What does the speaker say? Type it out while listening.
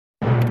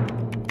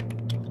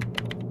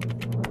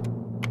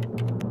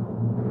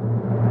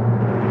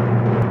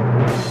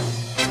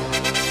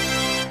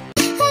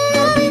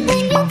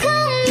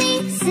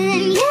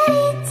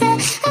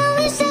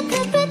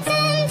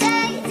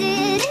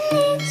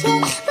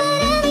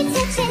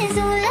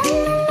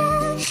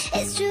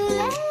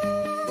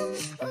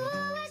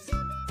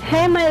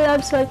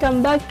loves,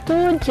 welcome back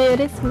to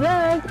Jerry's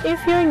Vlog.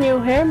 If you're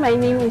new here, my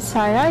name is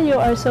Sarah. You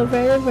are so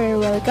very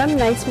welcome.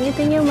 Nice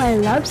meeting you, my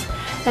loves.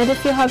 And if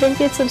you haven't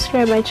yet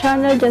subscribed my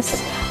channel, just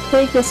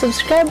click the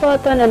subscribe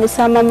button and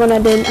isama mo na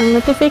din ang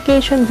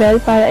notification bell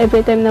para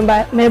every time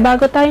na may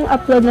bago tayong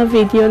upload na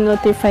video,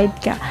 notified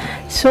ka.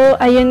 So,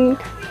 ayun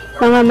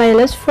mga my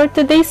loves, for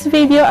today's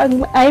video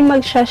ay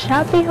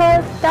magsha-Shopee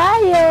haul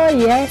tayo.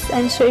 Yes,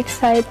 I'm so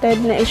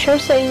excited na i-share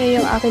sa inyo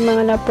yung aking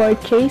mga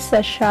na-purchase sa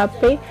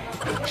Shopee.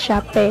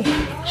 Sa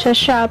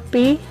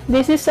Shopee.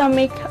 This is a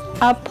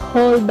make-up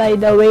haul, by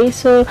the way.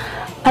 So,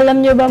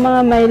 alam nyo ba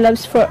mga my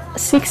loves, for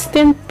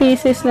 16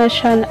 pieces na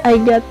siya, I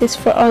got this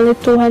for only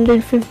 257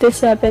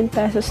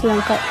 pesos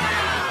lang.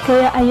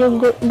 Kaya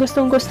ayun,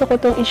 gustong-gusto ko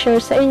itong i-share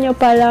sa inyo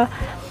para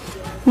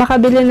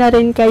makabili na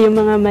rin kayo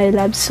mga my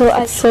loves.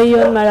 So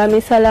yun, maraming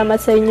salamat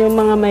sa inyo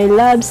mga my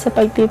loves sa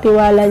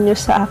pagtitiwala nyo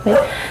sa akin.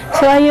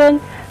 So ayun,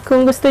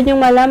 kung gusto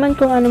nyo malaman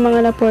kung ano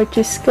mga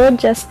na-purchase ko,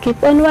 just keep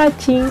on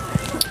watching.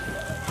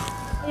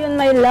 Ayun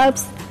my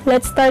loves,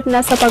 let's start na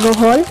sa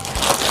pag-haul.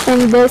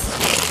 And this,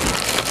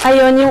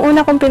 ayun, yung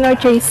una kong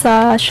pinurchase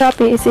sa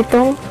Shopee is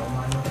itong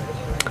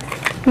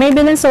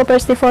Maybelline Super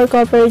Full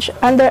Coverage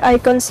Under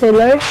Eye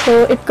Concealer.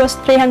 So it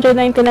cost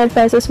 399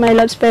 pesos my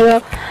loves,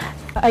 pero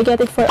I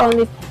get it for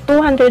only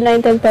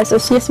 219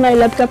 pesos. Yes, my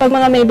love. Kapag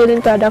mga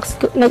Maybelline products,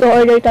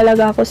 nag-order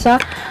talaga ako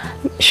sa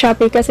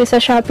Shopee. Kasi sa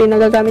Shopee,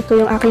 nagagamit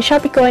ko yung aking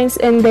Shopee coins.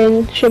 And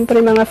then,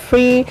 syempre, mga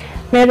free,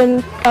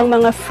 meron pang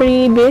mga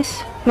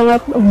freebies,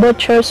 mga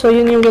voucher. So,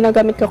 yun yung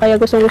ginagamit ko. Kaya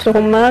gusto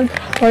kong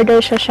mag-order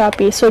sa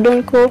Shopee. So,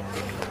 doon ko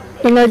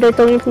in-order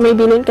itong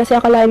Maybelline. Kasi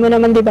akalain mo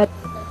naman, diba,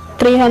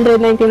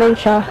 399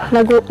 siya.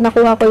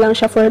 Nakuha ko lang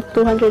siya for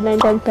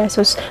 219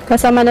 pesos.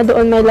 Kasama na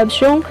doon, my loves,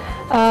 yung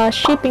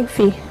shipping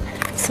fee.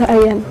 So,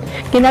 ayan.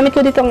 Ginamit ko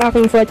dito ang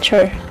aking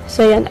voucher.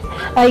 So, ayan.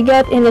 I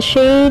got in the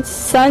shade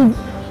Sand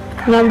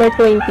number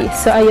 20.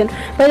 So, ayan.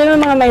 Pwede mo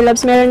mga my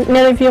loves,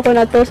 review ko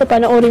na to. So,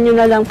 panoorin nyo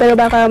na lang. Pero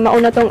baka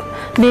mauna tong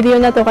video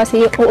na to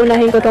kasi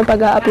uunahin ko tong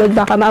pag-upload.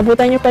 Baka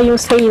maabutan nyo pa yung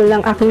sale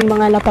ng aking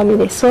mga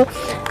napamili. So,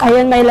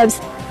 ayan my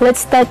loves.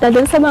 Let's start na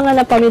dun sa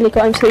mga napamili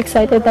ko. I'm so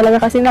excited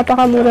talaga kasi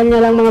napakamura niya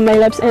lang mga my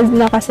loves and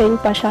nakasale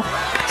pa siya.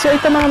 So,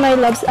 ito mga my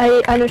loves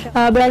ay ano siya,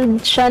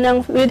 brand siya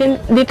ng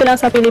dito lang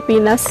sa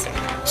Pilipinas.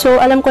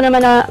 So, alam ko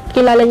naman na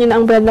kilala niyo na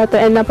ang brand na to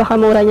and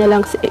napakamura niya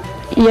lang.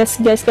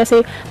 Yes guys,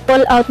 kasi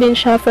pull out din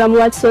siya from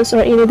Watson's or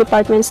any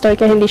department store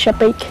kaya hindi siya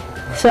fake.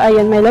 So,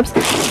 ayan my loves.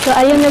 So,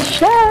 ayan na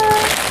siya.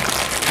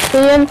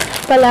 So, yun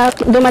pala,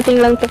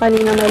 dumating lang to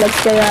kanina my loves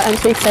kaya I'm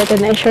so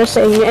excited na i-share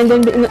sa inyo. And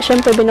then,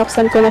 syempre,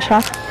 binuksan ko na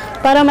siya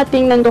para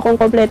matingnan ko kung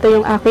kompleto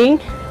yung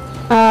aking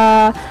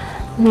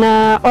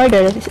na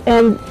order.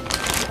 And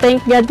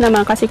thank God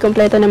naman kasi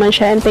kompleto naman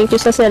siya. And thank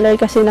you sa seller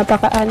kasi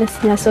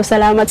napaka-honest niya. So,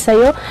 salamat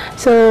sa'yo.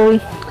 So,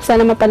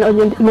 sana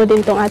mapanood mo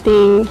din tong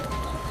ating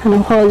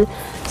haul.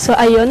 So,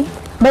 ayun.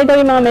 By the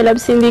way, mga my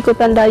loves, hindi ko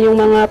tanda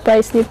yung mga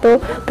price nito.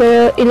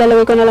 Pero,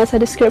 ilalagay ko na lang sa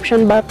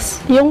description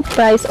box yung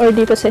price or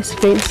dito sa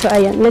screen. So,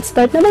 ayan. Let's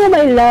start na mga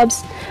my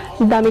loves.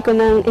 Dami ko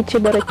ng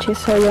ichiborichi.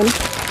 So, yun.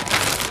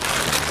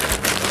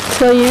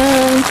 So,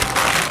 yun.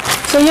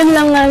 So, yun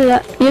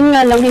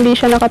nga lang, hindi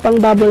siya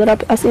nakapang bubble wrap.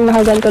 As in,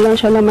 nakaganto lang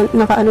siya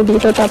nakaano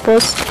dito.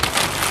 Tapos,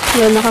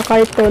 yun,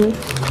 naka-carton.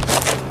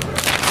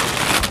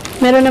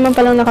 Meron naman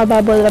palang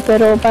naka-bubble wrap,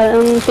 pero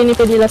parang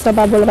tinipid nila sa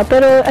bubble wrap.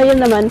 Pero, ayun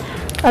naman,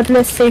 at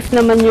least safe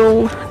naman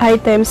yung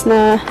items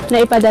na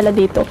naipadala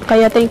dito.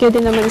 Kaya, thank you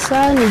din naman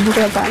sa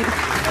Japan.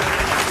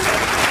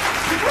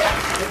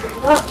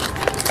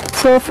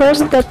 So,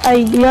 first that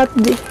I got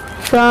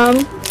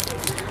from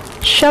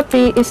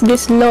Shopee is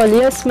this LOL.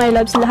 Yes, my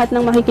loves, lahat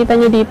ng makikita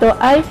nyo dito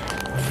ay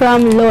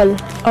from LOL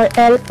or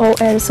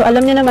LOL. So,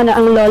 alam nyo naman na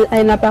ang LOL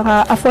ay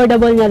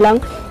napaka-affordable niya lang.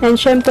 And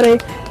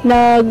syempre,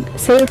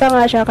 nag-sale pa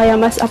nga siya, kaya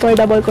mas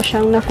affordable ko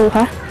siyang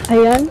nakuha.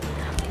 Ayan.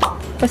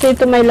 Kasi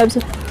ito, my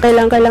loves,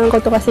 kailangan ko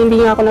to kasi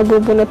hindi nga ako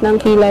nagbubunot ng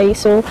kilay.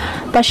 So,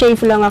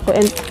 pa-shave lang ako.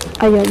 And,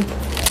 ayun.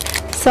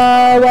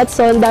 Sa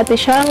Watson, dati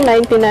siyang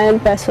 99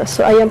 pesos.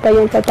 So, ayan pa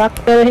yung tatak.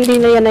 Pero hindi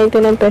na yan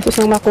 99 pesos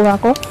ang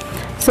makuha ko.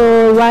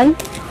 So, one.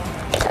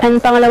 And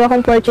pangalawa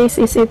kong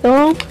purchase is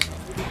ito.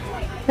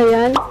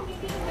 Ayan.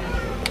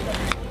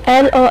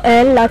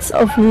 LOL, Lots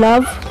of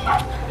Love.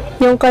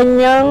 Yung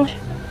kanyang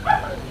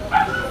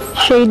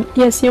shade,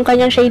 yes, yung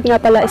kanyang shade nga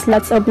pala is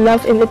Lots of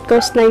Love and it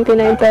cost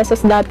 99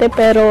 pesos dati.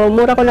 Pero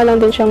mura ko na lang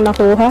din siyang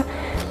nakuha.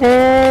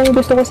 And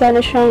gusto ko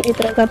sana siyang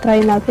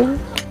i-try natin.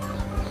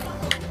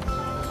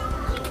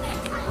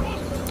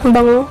 Ang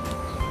bango.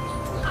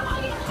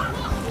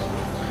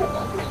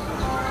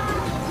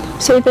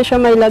 So, ito siya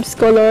my loves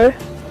color.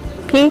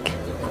 Pink.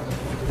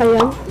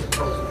 Ayan.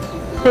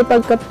 May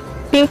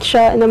pagka-pink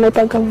siya na may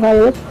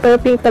pagka-violet. Pero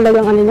pink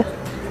talagang ano na.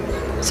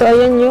 So,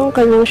 ayan yung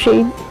kanyang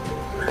shade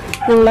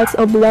ng Lots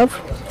of Love.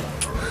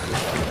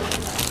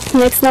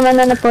 Next naman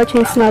na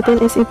na-purchase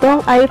natin is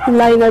itong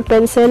eyeliner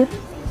pencil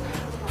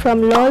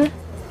from LOL.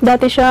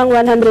 Dati siyang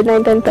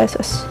 119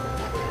 pesos.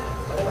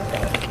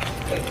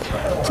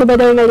 So,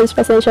 by the way, may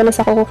pasensya na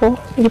sa kuko ko.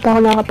 Hindi pa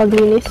ako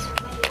nakapaglinis.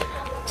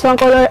 So, ang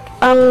color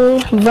ang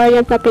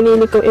variant na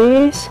pinili ko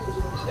is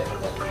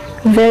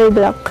very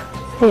black.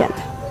 Ayan.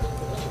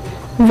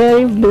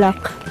 Very black.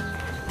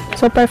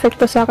 So, perfect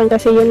to sa akin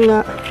kasi yun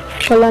nga,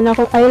 wala na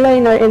akong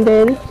eyeliner and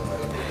then,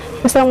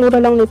 basta ang mura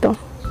lang nito.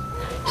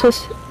 So,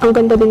 ang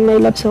ganda din my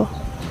love. So,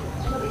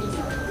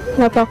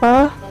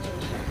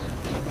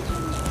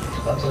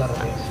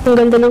 ang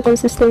ganda ng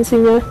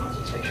consistency niya.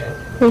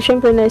 And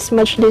syempre,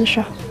 na-smudge din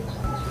siya.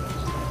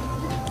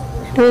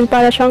 And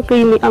para siyang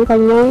creamy ang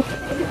kanyang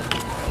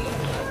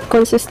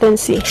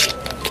consistency.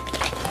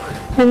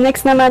 And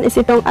next naman is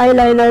itong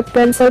eyeliner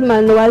pencil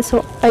manual.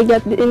 So, I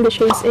got in the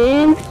shades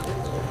in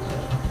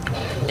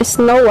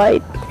Snow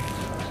White.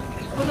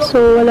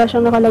 So, wala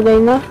siyang nakalagay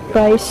na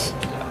price.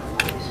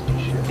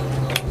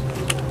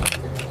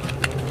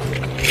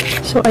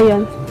 So,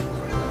 ayan.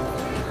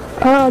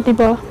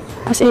 Diba?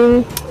 As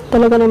in,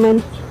 talaga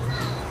naman,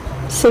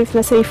 safe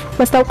na safe.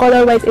 Basta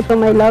color white ito,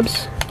 my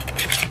loves.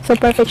 So,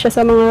 perfect siya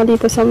sa mga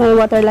dito sa mga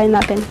waterline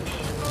natin.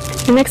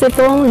 Next,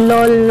 itong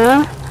LOL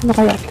na, ano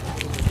kaya?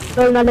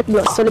 LOL na lip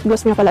gloss. So, lip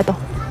gloss niya pala to.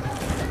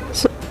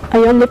 So,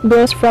 ayun, lip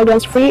gloss,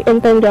 fragrance free,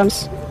 and 10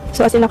 grams.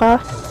 So, as in,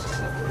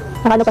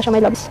 ano pa siya,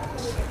 my loves?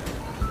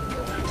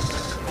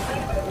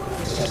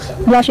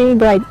 Blushing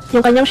Bright.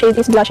 Yung kanyang shade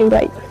is Blushing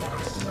Bright.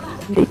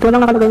 Dito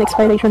lang nakalagay na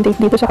expiration date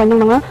dito sa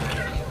kanyang mga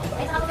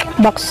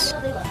box.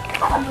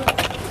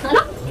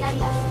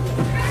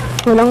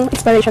 Walang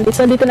expiration date.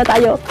 So, dito na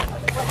tayo.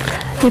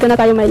 Dito na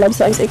tayo, my love.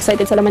 So, I'm so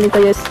excited sa laman nito.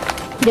 Yes,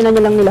 ginan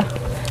nyo lang nila.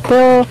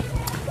 Pero,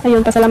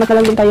 ayun, pasalamat na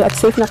lang din tayo at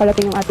safe na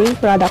kalating yung ating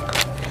product.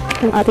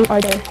 Yung ating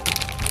order.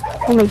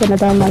 Oh my God,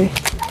 nadamay.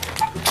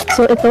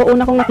 So, ito,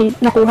 una kong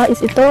nakuha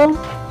is ito,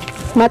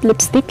 matte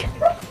lipstick.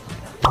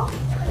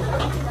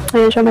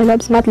 Ayan siya, my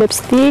loves, matte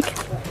lipstick.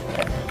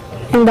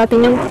 Yung dati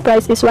niyang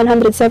price is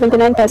 179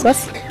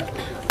 pesos.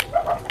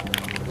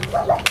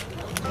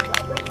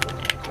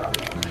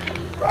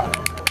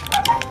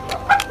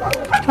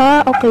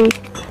 Okay.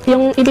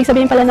 Yung ibig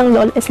sabihin pala ng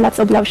LOL is lots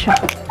of love siya.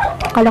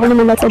 Akala ko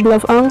naman lots of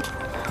love ang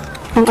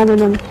ano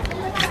nun.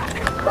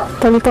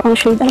 Ito nito ang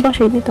shade. Ano bang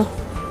shade nito?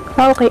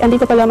 Okay.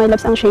 Andito pala, my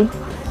loves, ang shade.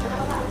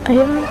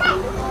 Ayan.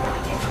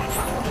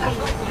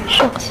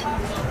 Shucks.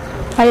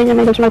 Ayan niya,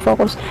 my loves,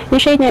 mag-focus.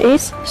 Yung shade niya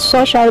is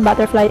Social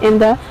Butterfly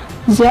in the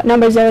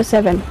number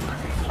 07.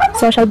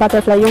 Social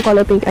Butterfly, yung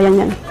color pink.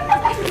 Ayan yan.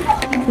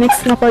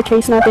 Next na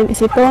purchase natin is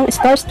itong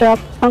Starstruck.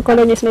 Ang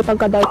color niya is may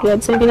pagka-dark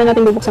red. So, hindi na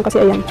natin bubuksan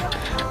kasi ayan.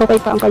 Okay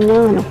pa ang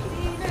kanyang ano.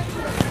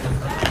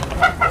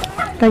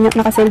 Kanya,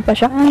 nakasale pa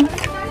siya.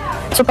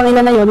 So,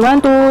 pangilan na yun?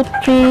 1, 2,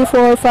 3,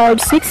 4, 5,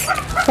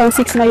 6. Pang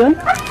 6 na yun.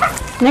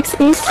 Next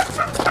is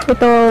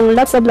itong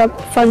Lots of Love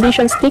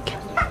Foundation Stick.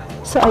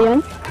 So,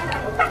 ayan.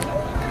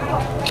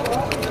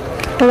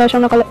 Wala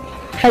siyang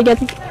I get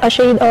a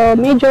shade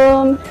of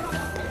medium.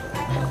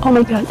 Oh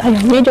my God.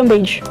 Ayan, medium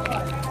beige.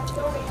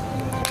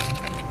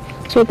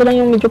 So, ito lang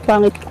yung medyo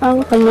pangit.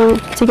 Ang kanyang,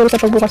 siguro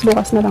sa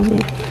pagbukas-bukas na lang din.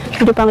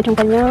 Medyo pangit yung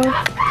kanyang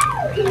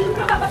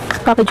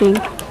packaging.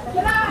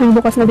 Yung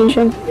bukas na din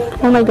siya.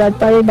 Oh my God,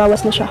 parang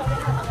bawas na siya.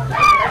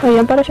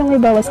 Ayan, parang siyang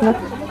may bawas na.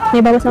 May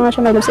bawas na nga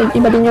siya, my loves.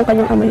 Iba din yung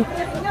kanyang amoy.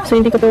 So,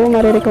 hindi ko ito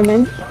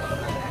marirecommend.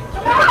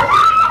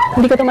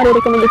 Hindi ko ito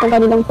marirecommend itong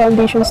kanilang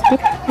foundation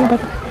stick. Ano ba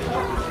ito?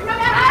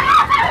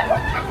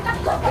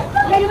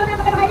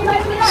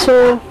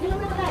 So,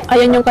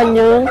 ayan yung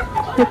kanyang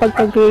yung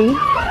pagka-gray.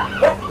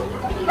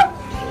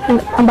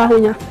 Ang baho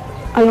niya.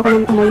 Ayaw ko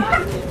ng amoy.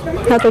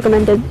 Not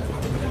recommended.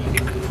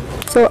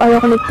 So, ayaw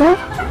ko nito.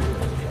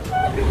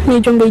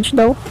 Medium beige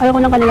daw. Ayaw ko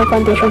ng kanilang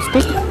foundation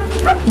stick.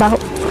 Baho.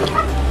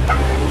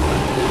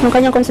 Yung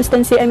kanyang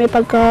consistency ay may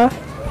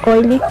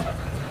pagka-oily.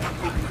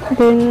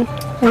 Then,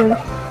 ayun.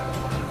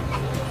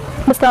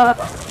 Basta,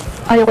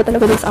 ayaw ko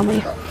talaga din sa amoy.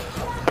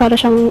 Para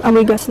siyang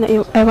amoy gas na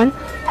ewan.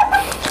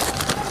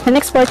 The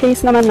next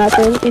purchase naman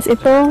natin is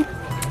itong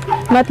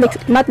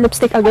matte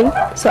lipstick again.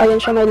 So, ayan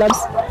siya, my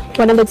loves.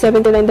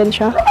 179 din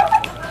siya.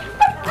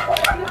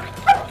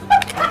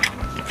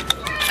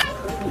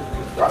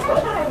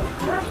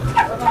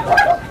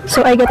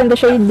 So, I get in the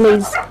shade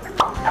Blaze.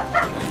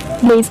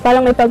 Blaze.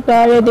 Parang may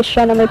pagka-reddish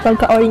siya na may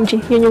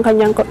pagka-orangey. Yun yung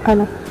kanyang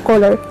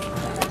color.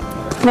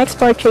 Next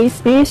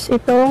purchase is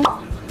itong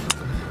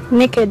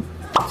Naked.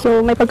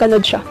 So, may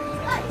pagka-nude siya.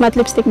 Matte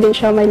lipstick din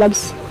siya, my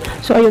loves.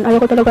 So, ayun.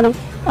 Ayaw ko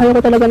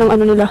talaga ng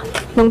ano nila.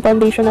 Ng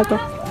foundation na to.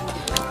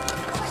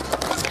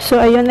 So,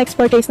 ayun, next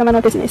purchase naman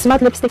natin is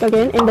matte lipstick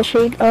again in the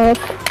shade of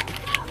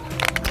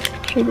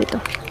shade ito.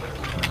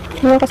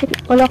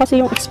 Wala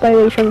kasi yung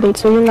expiration date.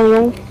 So, yun lang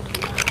yung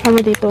ano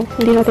dito.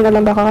 Hindi natin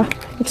alam baka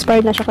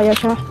expired na siya kaya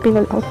siya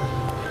pinull out.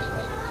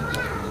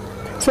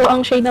 So,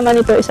 ang shade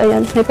naman ito is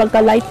ayan, may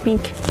pagka light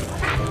pink.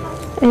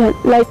 Ayan,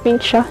 light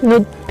pink siya.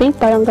 Nude pink.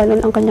 Parang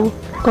ganun ang kanyang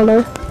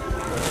color.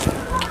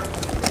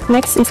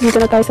 Next is dito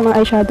na tayo sa mga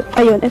eyeshadow.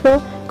 Ayun,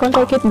 ito,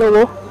 contour kit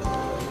duo.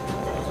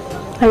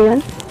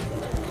 Ayan.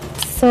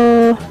 So,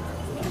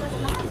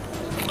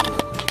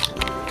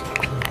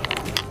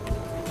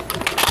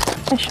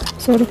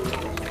 sorry.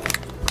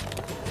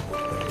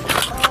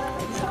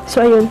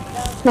 So, ayun.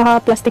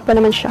 Naka-plastic pa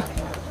naman siya.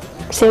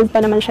 Sealed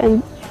pa naman siya.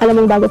 And alam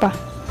mong bago pa.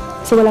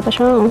 Kasi wala pa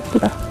siya,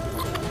 diba?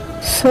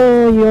 So,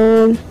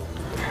 yun.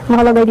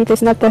 Nakalagay dito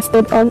is not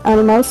tested on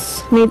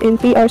animals, made in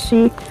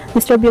PRC,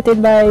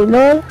 distributed by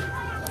LOL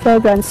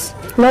France.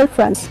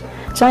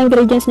 So, ang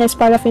ingredients niya is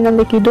paraffin and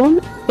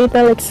liquidum,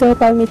 ethyl excel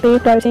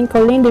palmitate, tyrosine,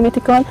 choline,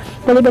 dimeticon,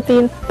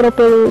 polybutyl,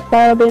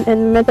 propylparaben,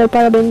 and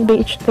methylparaben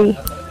BH3.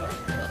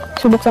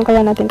 Subuksan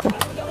kaya natin to.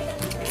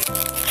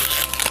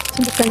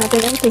 Subuksan natin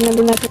yan. Tingnan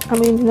din natin.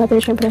 Amoyin din natin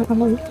syempre ang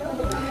amoy.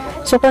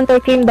 So,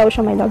 contour cream daw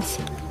siya, my loves.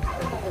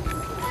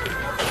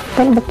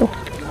 Paano ba to?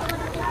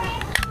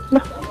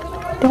 Ba?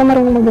 Hindi ako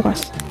marunong magbukas.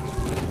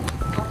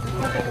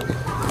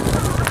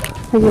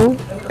 Ayun.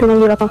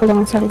 Pinaghirapan ko lang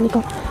ang sarili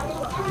ko.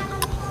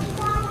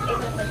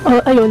 Oh,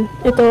 ayun.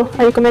 Ito.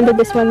 I recommended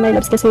this one, my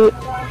loves, kasi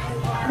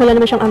wala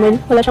naman siyang amoy.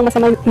 Wala siyang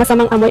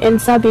masamang amoy. And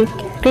sabi,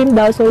 cream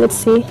daw. So, let's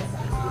see.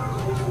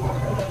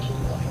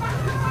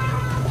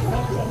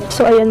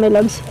 So, ayan, my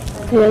loves.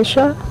 Ayan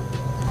siya.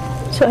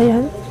 So,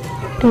 ayan.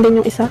 Ito din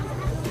yung isa.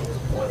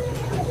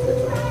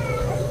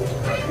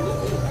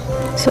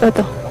 So,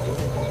 ito.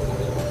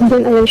 And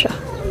then, ayan siya.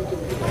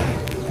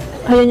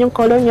 Ayan yung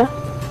color niya.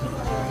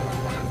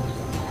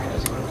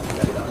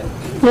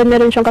 Then,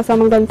 meron siyang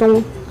kasamang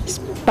gantong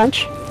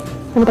sponge.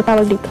 Ano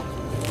tatawag dito?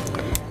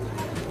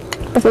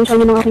 Pasensya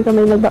niyo ng aking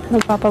kamay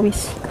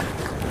nagpapawis.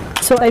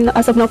 So,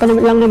 as of now pa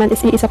lang naman is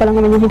iisa pa lang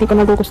naman yung hindi ko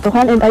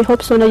nagugustuhan. And I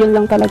hope so na yun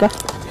lang talaga.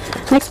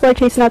 Next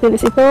purchase natin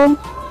is itong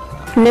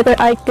letter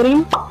eye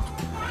cream.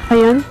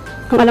 Ayan.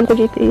 Ang alam ko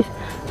dito is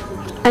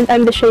and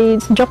I'm the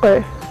shades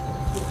Joker.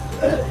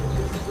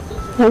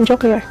 Ayan,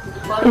 Joker.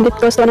 And it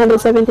cost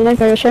 179.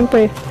 Pero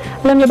syempre,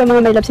 alam niyo ba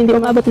mga my loves, hindi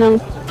umabot ng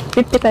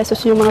 50 pesos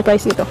yung mga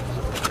price nito.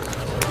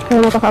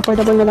 Kaya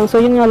napaka-affordable na lang.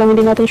 So yun nga lang,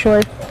 hindi natin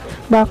sure.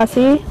 Baka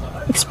kasi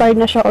expired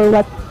na siya or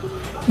what.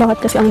 Bakit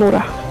kasi ang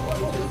mura.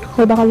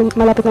 Or baka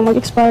malapit na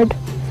mag-expired.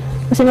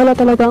 Kasi wala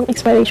talagang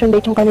expiration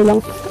date yung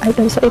kanilang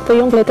item. So ito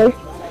yung glitter.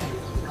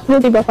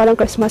 Ano diba? Parang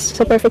Christmas.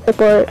 So perfect to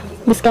for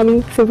this coming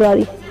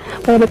February.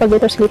 Para may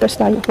pag-glitters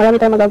tayo. Marami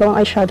tayong magagawang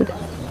eyeshadow.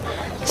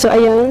 So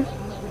ayan.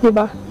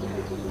 Diba?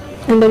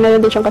 And then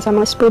meron din siyang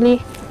kasamang spoolie.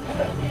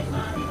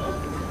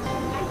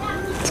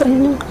 So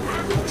ayan yung.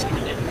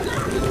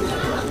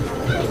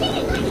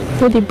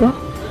 So diba?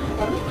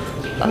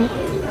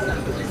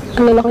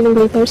 Ang lalaki ng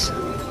glitters.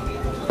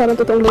 Parang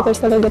totoong glitters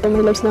talaga ito,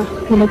 my loves, na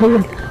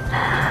nilagay.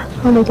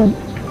 Oh my god.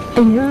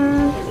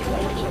 Ayan.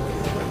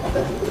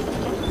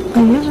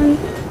 Ayan.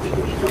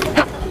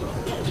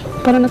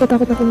 Parang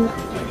natatakot ako na.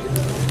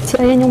 So,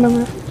 ayan yung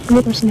mga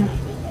glitters niya.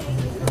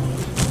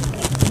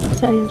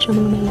 So, ayan siya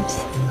mga my loves.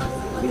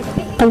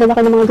 Ang lalaki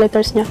ng mga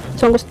glitters niya.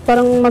 So,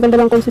 parang maganda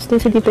lang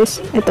consistency dito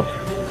is ito.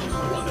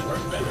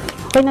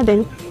 Okay na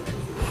din.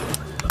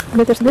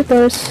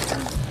 Glitters.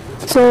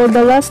 So,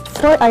 the last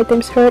 4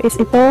 items here is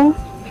itong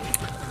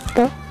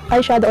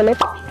eyeshadow ulit.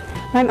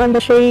 I'm on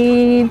the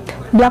shade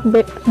Black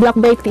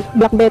Betty.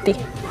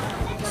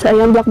 So,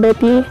 ayan, Black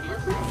Betty.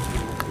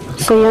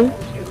 So, ayan.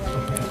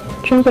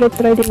 Siyempre,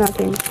 try din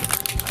natin.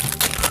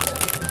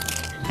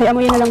 Ay,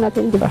 amoyin na lang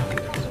natin, diba?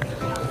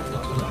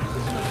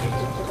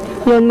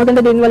 Yan,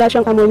 maganda din. Wala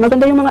siyang amoy.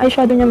 Maganda yung mga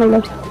eyeshadow niya, my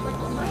loves.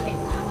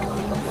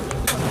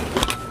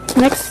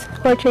 Next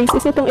purchase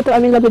is ito.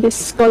 I'm in love with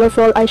this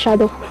colorful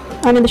eyeshadow.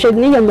 I'm in the shade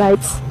Neon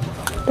Lights.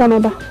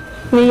 Tama ba?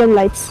 Neon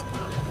Lights.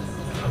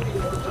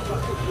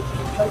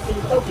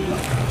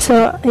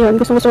 So, ayun,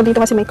 gusto ko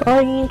dito kasi may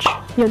orange.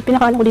 Yun,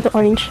 pinakaano ko dito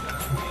orange.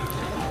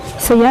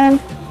 So,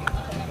 yan.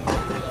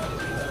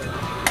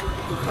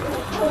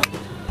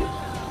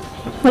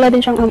 Wala din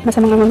siyang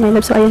masamang amoy, my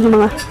love. So, ayan yung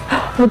mga,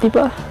 oh,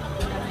 diba?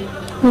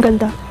 Ang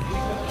ganda.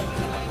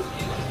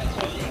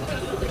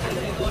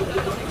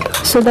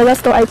 So, the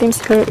last 2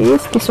 items here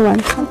is this one.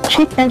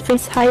 Cheek and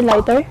face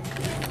highlighter.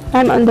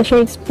 I'm on the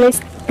shades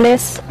placed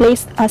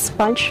as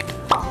sponge.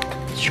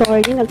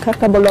 Sorry,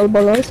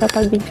 nagkakabolol-bolol sa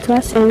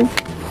pagbigkas and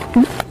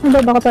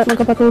baka pa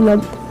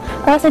magkapatulad.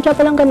 Sadya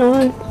palang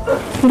ganun.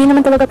 Hindi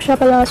naman talaga siya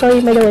pala,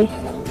 sorry by the way.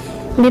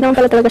 Hindi naman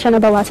pala talaga siya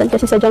nabawasan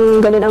kasi sadyang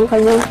ganun ang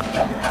kanyang.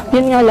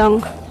 Yun nga lang,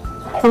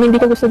 ang hindi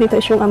ko gusto dito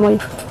is yung amoy.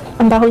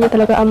 Ang baho niya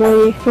talaga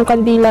amoy, yung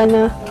kandila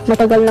na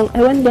matagal lang,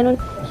 ewan, ganun.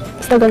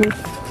 Basta ganun.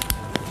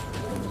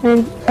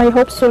 And I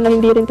hope so na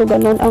hindi rin to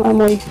ganun ang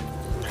amoy.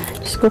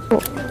 Diyos ko po.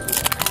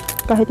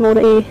 Kahit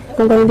mura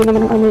kung ganun din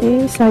naman ang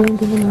amoy,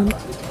 sayang din naman.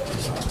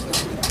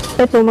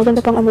 Ito, maganda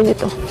pang amoy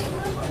nito.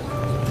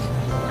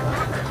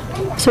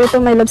 So,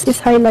 ito, my loves, is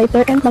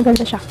highlighter and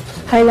maganda siya.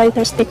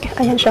 Highlighter stick.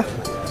 Ayan siya.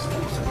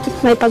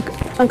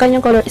 Ang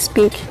kanyang color is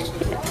pink.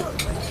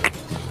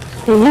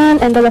 Ayan.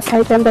 And the last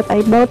item that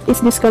I bought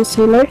is this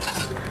concealer.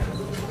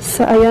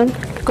 So, ayan.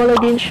 Color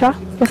din siya.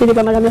 Kasi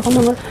diba marami akong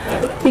mga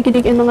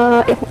digig-dig and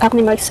mga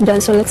acne marks dyan.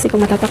 So, let's see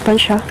kung matatakpan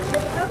siya.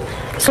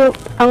 So,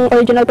 ang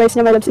original price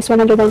niya, my loves, is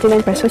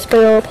 199 pesos.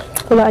 Pero,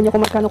 kulaan nyo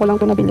kung magkano ko lang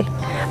ito nabili.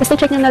 Basta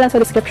check nyo na lang sa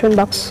description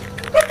box.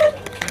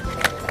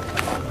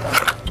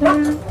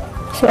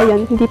 So,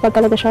 ayan. Hindi pa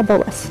talaga siya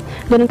bawas.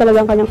 Ganun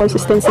talaga ang kanyang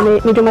consistency.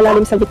 Medyo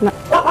malalim sa gitna.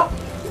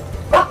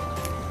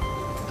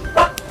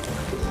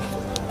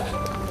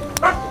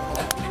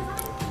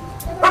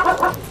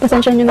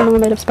 Pasensya nyo na mga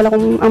my loves pala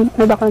kung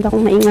may background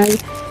akong maingay.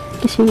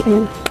 Kasi,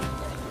 ayun.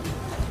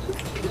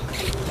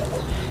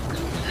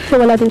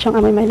 So, wala din siyang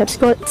amoy my loves.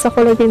 Sa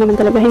color green naman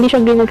talaga. Hindi siya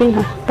green na green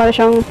ha. Para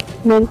siyang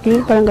mint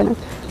green. Parang ganun.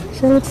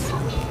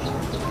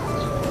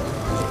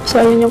 So,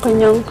 ayun yung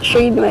kanyang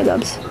shade my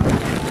loves.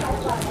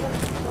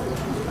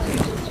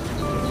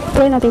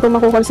 Try natin kung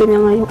makukonsin niya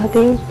nga yung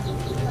ating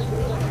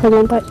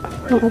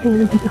yung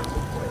ating dito.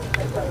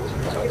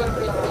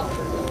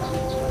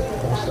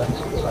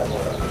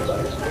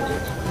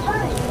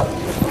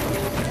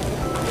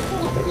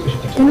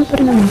 Ganun pa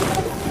rin naman.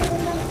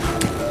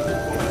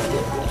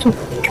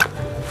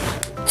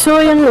 So,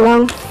 yun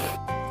lang.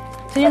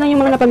 So, yun lang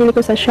yung mga napamili ko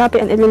sa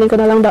Shopee and ililink ko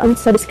na lang doon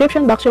sa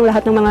description box yung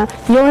lahat ng mga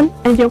yun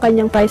and yung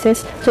kanyang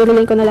prices. So,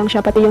 ililink ko na lang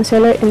siya pati yung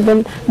seller and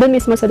then doon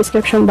mismo sa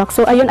description box.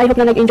 So, ayun, I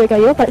hope na nag-enjoy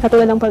kayo.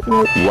 Katulad ng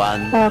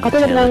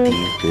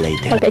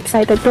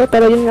pagka-excited ko.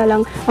 Pero yun nga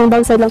lang, ang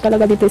downside lang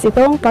talaga dito is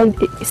itong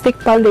stick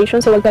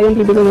foundation. So, wag tayong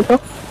bibili nito.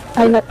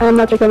 I'm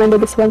not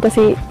recommended this one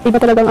kasi iba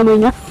talagang amoy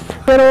niya.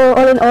 Pero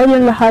all in all,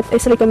 yung lahat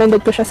is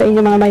recommended ko siya sa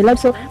inyo mga my loves.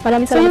 So,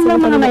 maraming salamat sa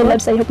inyong mga my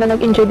loves. I hope na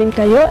nag-enjoy din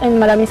kayo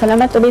and maraming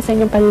salamat ulit sa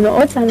inyong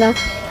panunood. Sana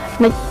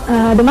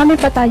dumami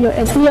pa tayo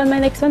and see you on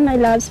my next one my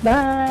loves.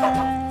 Bye!